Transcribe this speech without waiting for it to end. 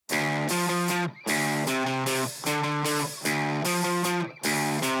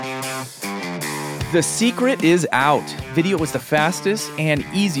The secret is out. Video is the fastest and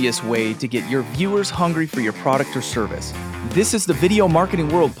easiest way to get your viewers hungry for your product or service. This is the Video Marketing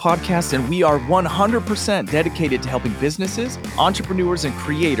World podcast, and we are 100% dedicated to helping businesses, entrepreneurs, and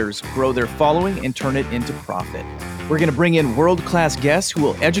creators grow their following and turn it into profit. We're going to bring in world-class guests who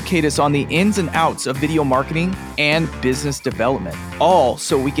will educate us on the ins and outs of video marketing and business development, all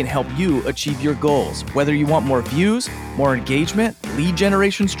so we can help you achieve your goals. Whether you want more views, more engagement, lead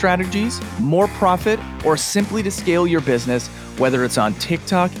generation strategies, more profit, or simply to scale your business, whether it's on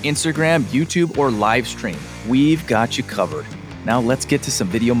TikTok, Instagram, YouTube, or live stream, we've got you covered. Now let's get to some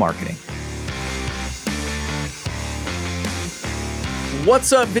video marketing.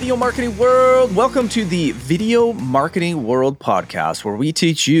 What's up, Video Marketing World? Welcome to the Video Marketing World podcast, where we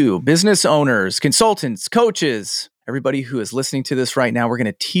teach you, business owners, consultants, coaches, everybody who is listening to this right now, we're going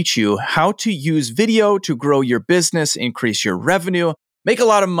to teach you how to use video to grow your business, increase your revenue, make a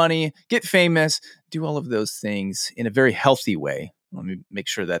lot of money, get famous, do all of those things in a very healthy way. Let me make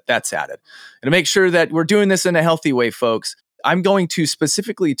sure that that's added. And to make sure that we're doing this in a healthy way, folks, I'm going to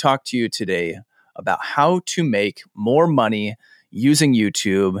specifically talk to you today about how to make more money using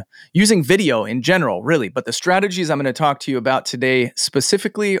YouTube, using video in general, really. But the strategies I'm going to talk to you about today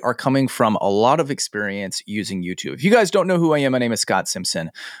specifically are coming from a lot of experience using YouTube. If you guys don't know who I am, my name is Scott Simson.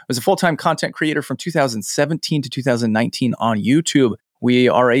 I was a full-time content creator from 2017 to 2019 on YouTube. We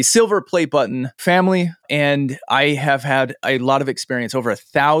are a silver play button family, and I have had a lot of experience, over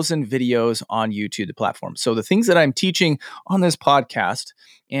 1,000 videos on YouTube, the platform. So the things that I'm teaching on this podcast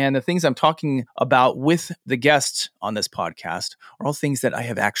and the things I'm talking about with the guests on this podcast are all things that I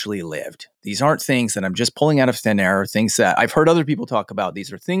have actually lived. These aren't things that I'm just pulling out of thin air, or things that I've heard other people talk about.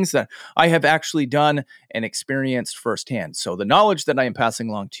 These are things that I have actually done and experienced firsthand. So the knowledge that I am passing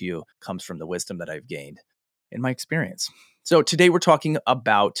along to you comes from the wisdom that I've gained in my experience. So today we're talking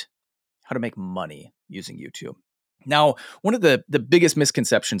about how to make money using YouTube. Now, one of the biggest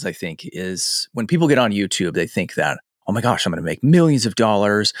misconceptions, I think, is when people get on YouTube, they think that, oh my gosh, I'm going to make millions of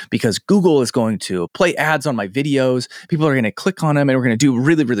dollars because Google is going to play ads on my videos. People are going to click on them and we're going to do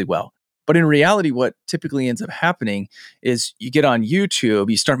really, really well. But in reality, what typically ends up happening is you get on YouTube,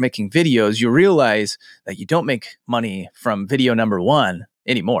 you start making videos, you realize that you don't make money from video number one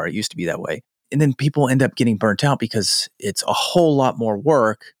anymore. It used to be that way. And then people end up getting burnt out because it's a whole lot more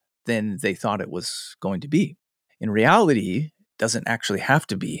work than they thought it was going to be. In reality, it doesn't actually have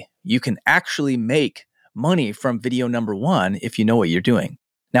to be. You can actually make money from video number one if you know what you're doing.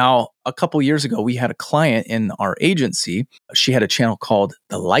 Now, a couple years ago, we had a client in our agency. She had a channel called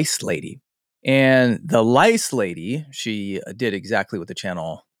The Lice Lady. And The Lice Lady, she did exactly what the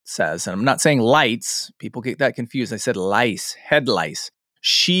channel says. And I'm not saying lights. People get that confused. I said lice, head lice.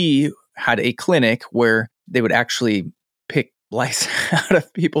 She had a clinic where they would actually pick lice out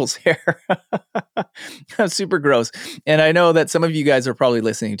of people's hair. That's super gross. And I know that some of you guys are probably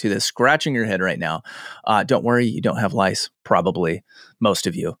listening to this, scratching your head right now. Don't worry, you don't have lice, probably, most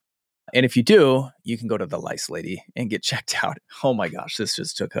of you. And if you do, you can go to The Lice Lady and get checked out. Oh my gosh, this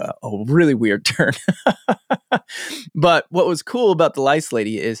just took a really weird turn. But what was cool about The Lice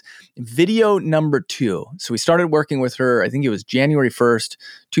Lady is video number 2. So we started working with her, I think it was January 1st,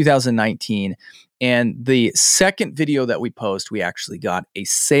 2019. And the second video that we post, we actually got a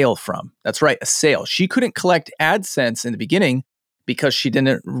sale from. That's right, a sale. She couldn't collect AdSense in the beginning because she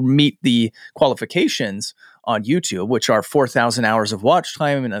didn't meet the qualifications on YouTube, which are 4,000 hours of watch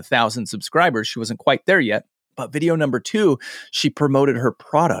time and 1,000 subscribers. She wasn't quite there yet. But video number 2, she promoted her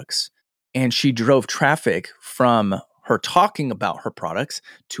products and she drove traffic from her talking about her products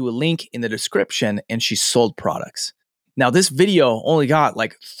to a link in the description, and she sold products. Now, this video only got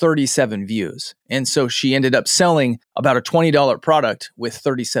like 37 views. And so she ended up selling about a $20 product with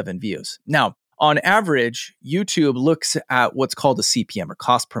 37 views. Now, on average, YouTube looks at what's called a CPM, or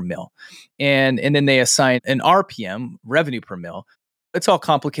cost per mil. And then they assign an RPM, revenue per mil. It's all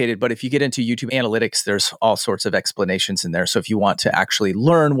complicated, but if you get into YouTube analytics, there's all sorts of explanations in there. So if you want to actually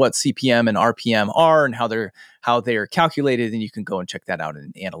learn what CPM and RPM are and how they're calculated, then you can go and check that out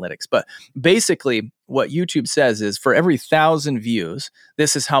in analytics. But basically, what YouTube says is for every 1,000 views,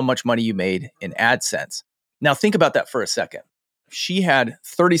 this is how much money you made in AdSense. Now, think about that for a second. She had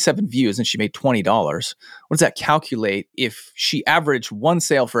 37 views and she made $20. What does that calculate? If she averaged one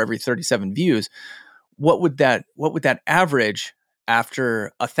sale for every 37 views, what would that average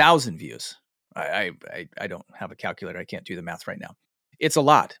after 1,000 views? I don't have a calculator. I can't do the math right now. It's a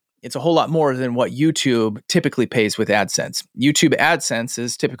lot. It's a whole lot more than what YouTube typically pays with AdSense. YouTube AdSense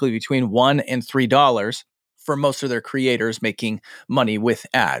is typically between $1 and $3 for most of their creators making money with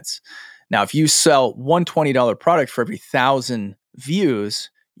ads. Now, if you sell one $20 product for every 1,000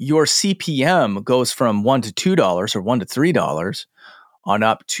 views, your CPM goes from $1 to $2 or $1 to $3 on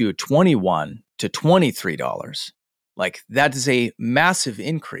up to $21 to $23. Like that is a massive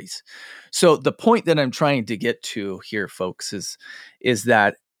increase. So the point that I'm trying to get to here, folks, is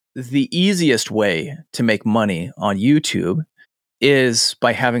that the easiest way to make money on YouTube is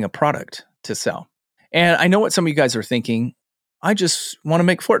by having a product to sell. And I know what some of you guys are thinking. I just want to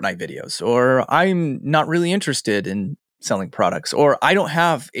make Fortnite videos, or I'm not really interested in selling products, or I don't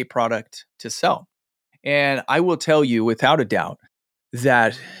have a product to sell. And I will tell you without a doubt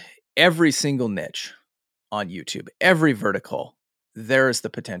that every single niche on YouTube, every vertical, there is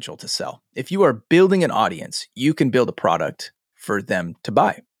the potential to sell. If you are building an audience, you can build a product for them to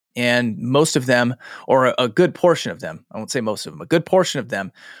buy. And most of them, or a good portion of them, I won't say most of them, a good portion of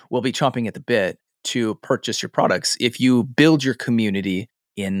them will be chomping at the bit to purchase your products if you build your community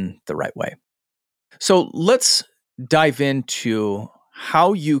in the right way. So let's dive into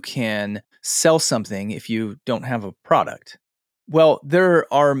how you can sell something if you don't have a product. Well,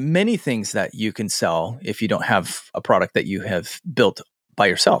 there are many things that you can sell if you don't have a product that you have built by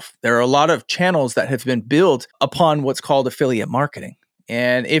yourself. There are a lot of channels that have been built upon what's called affiliate marketing.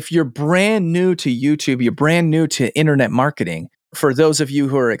 And if you're brand new to YouTube, you're brand new to internet marketing, for those of you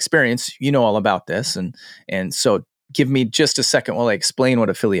who are experienced, you know all about this. And so give me just a second while I explain what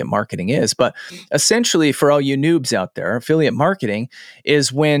affiliate marketing is. But essentially, for all you noobs out there, affiliate marketing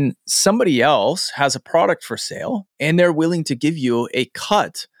is when somebody else has a product for sale and they're willing to give you a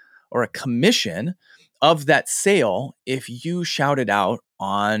cut or a commission of that sale if you shout it out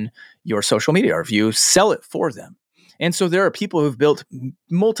on your social media or if you sell it for them. And so there are people who've built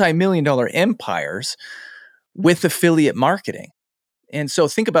multi-million-dollar empires with affiliate marketing. And so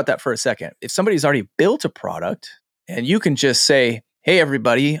think about that for a second. If somebody's already built a product and you can just say, hey,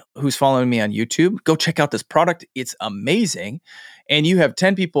 everybody who's following me on YouTube, go check out this product. It's amazing. And you have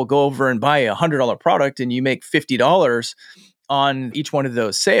 10 people go over and buy a $100 product and you make $50 on each one of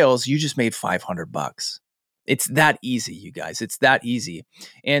those sales, you just made $500. It's that easy, you guys. It's that easy.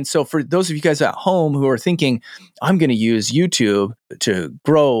 And so for those of you guys at home who are thinking, I'm going to use YouTube to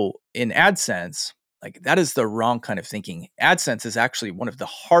grow in AdSense, like that is the wrong kind of thinking. AdSense is actually one of the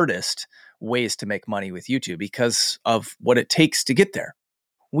hardest ways to make money with YouTube because of what it takes to get there.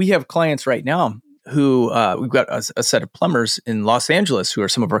 We have clients right now who we've got a set of plumbers in Los Angeles who are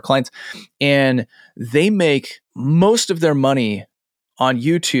some of our clients, and they make most of their money on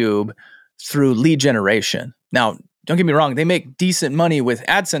YouTube through lead generation. Now, don't get me wrong, they make decent money with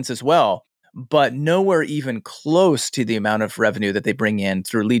AdSense as well, but nowhere even close to the amount of revenue that they bring in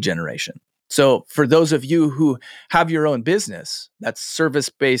through lead generation. So for those of you who have your own business that's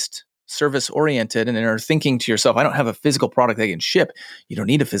service-based, service-oriented, and are thinking to yourself, I don't have a physical product they can ship, you don't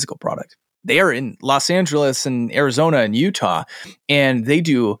need a physical product. They are in Los Angeles and Arizona and Utah, and they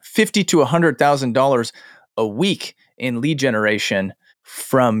do $50,000 to $100,000 a week in lead generation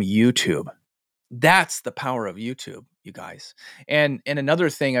from YouTube. That's the power of YouTube, you guys. And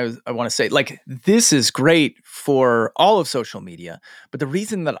another thing I want to say, like, this is great for all of social media, but the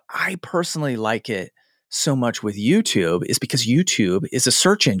reason that I personally like it so much with YouTube is because YouTube is a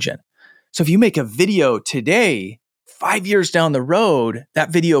search engine. So if you make a video today, 5 years down the road,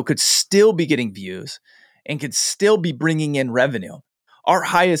 that video could still be getting views and could still be bringing in revenue. Our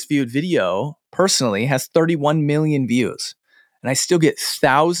highest viewed video personally has 31 million views, and I still get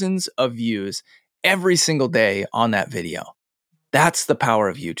thousands of views every single day on that video. That's the power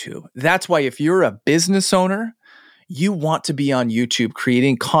of YouTube. That's why if you're a business owner, you want to be on YouTube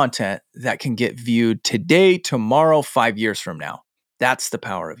creating content that can get viewed today, tomorrow, 5 years from now. That's the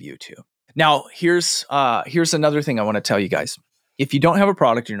power of YouTube. Now, here's another thing I want to tell you guys. If you don't have a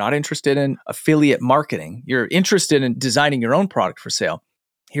product, you're not interested in affiliate marketing, you're interested in designing your own product for sale,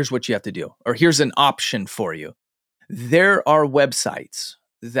 here's what you have to do, or here's an option for you. There are websites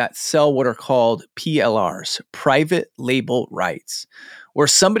that sell what are called PLRs, private label rights, where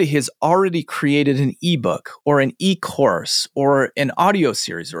somebody has already created an ebook or an e-course or an audio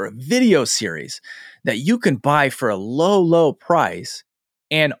series or a video series that you can buy for a low, low price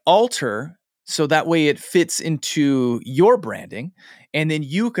and alter so that way it fits into your branding. And then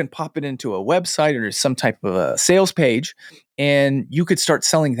you can pop it into a website or some type of a sales page, and you could start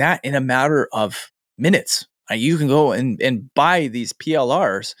selling that in a matter of minutes. You can go and buy these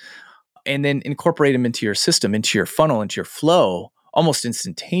PLRs and then incorporate them into your system, into your funnel, into your flow almost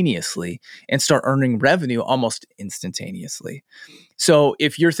instantaneously and start earning revenue almost instantaneously. So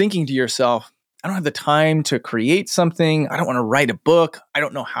if you're thinking to yourself, I don't have the time to create something, I don't want to write a book, I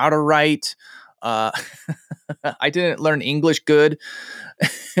don't know how to write, I didn't learn English good,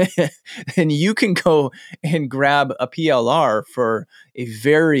 then you can go and grab a PLR for a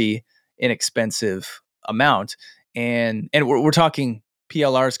very inexpensive amount. And we're talking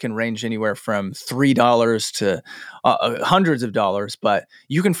PLRs can range anywhere from $3 to hundreds of dollars, but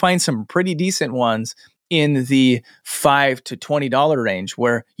you can find some pretty decent ones in the $5 to $20 range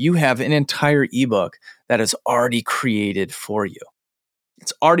where you have an entire ebook that is already created for you.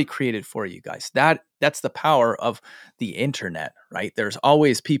 It's already created for you guys. That's the power of the internet, right? There's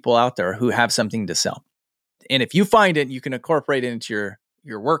always people out there who have something to sell. And if you find it, you can incorporate it into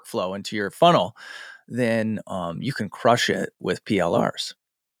your workflow, into your funnel, then you can crush it with PLRs.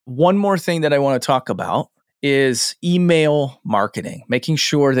 One more thing that I want to talk about is email marketing, making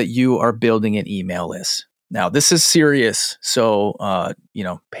sure that you are building an email list. Now, this is serious, so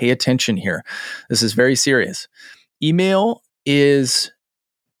pay attention here. This is very serious. Email is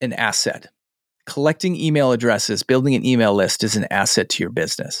an asset. Collecting email addresses, building an email list is an asset to your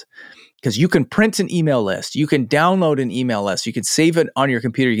business. Because you can print an email list, you can download an email list, you can save it on your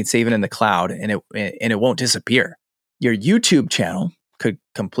computer, you can save it in the cloud, and it won't disappear. Your YouTube channel could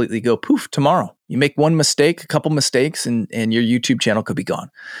completely go poof tomorrow. You make one mistake, a couple mistakes, and your YouTube channel could be gone.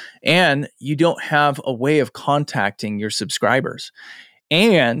 And you don't have a way of contacting your subscribers.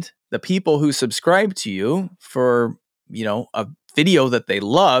 And the people who subscribe to you for, a video that they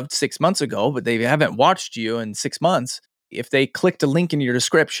loved 6 months ago, but they haven't watched you in 6 months, if they clicked a link in your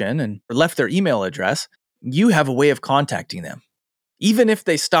description and left their email address, you have a way of contacting them. Even if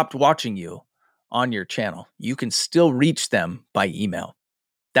they stopped watching you on your channel, you can still reach them by email.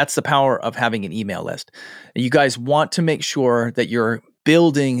 That's the power of having an email list. You guys want to make sure that you're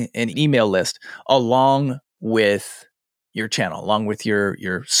building an email list along with your channel, along with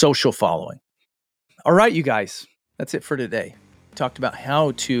your social following. All right, you guys, that's it for today. We talked about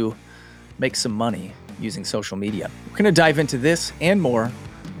how to make some money using social media. We're going to dive into this and more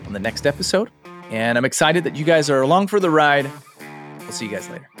on the next episode. And I'm excited that you guys are along for the ride. We'll see you guys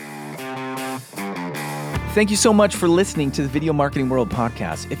later. Thank you so much for listening to the Video Marketing World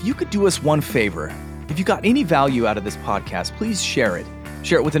podcast. If you could do us one favor, if you got any value out of this podcast, please share it.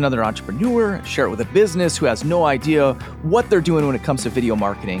 Share it with another entrepreneur, share it with a business who has no idea what they're doing when it comes to video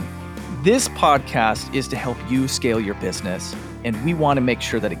marketing. This podcast is to help you scale your business, and we want to make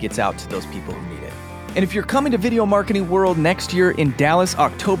sure that it gets out to those people who need it. And if you're coming to Video Marketing World next year in Dallas,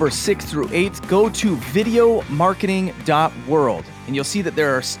 October 6th through 8th, go to videomarketing.world, and you'll see that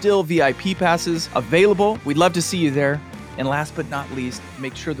there are still VIP passes available. We'd love to see you there. And last but not least,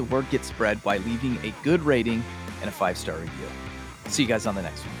 make sure the word gets spread by leaving a good rating and a 5-star review. See you guys on the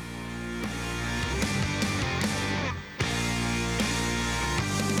next one.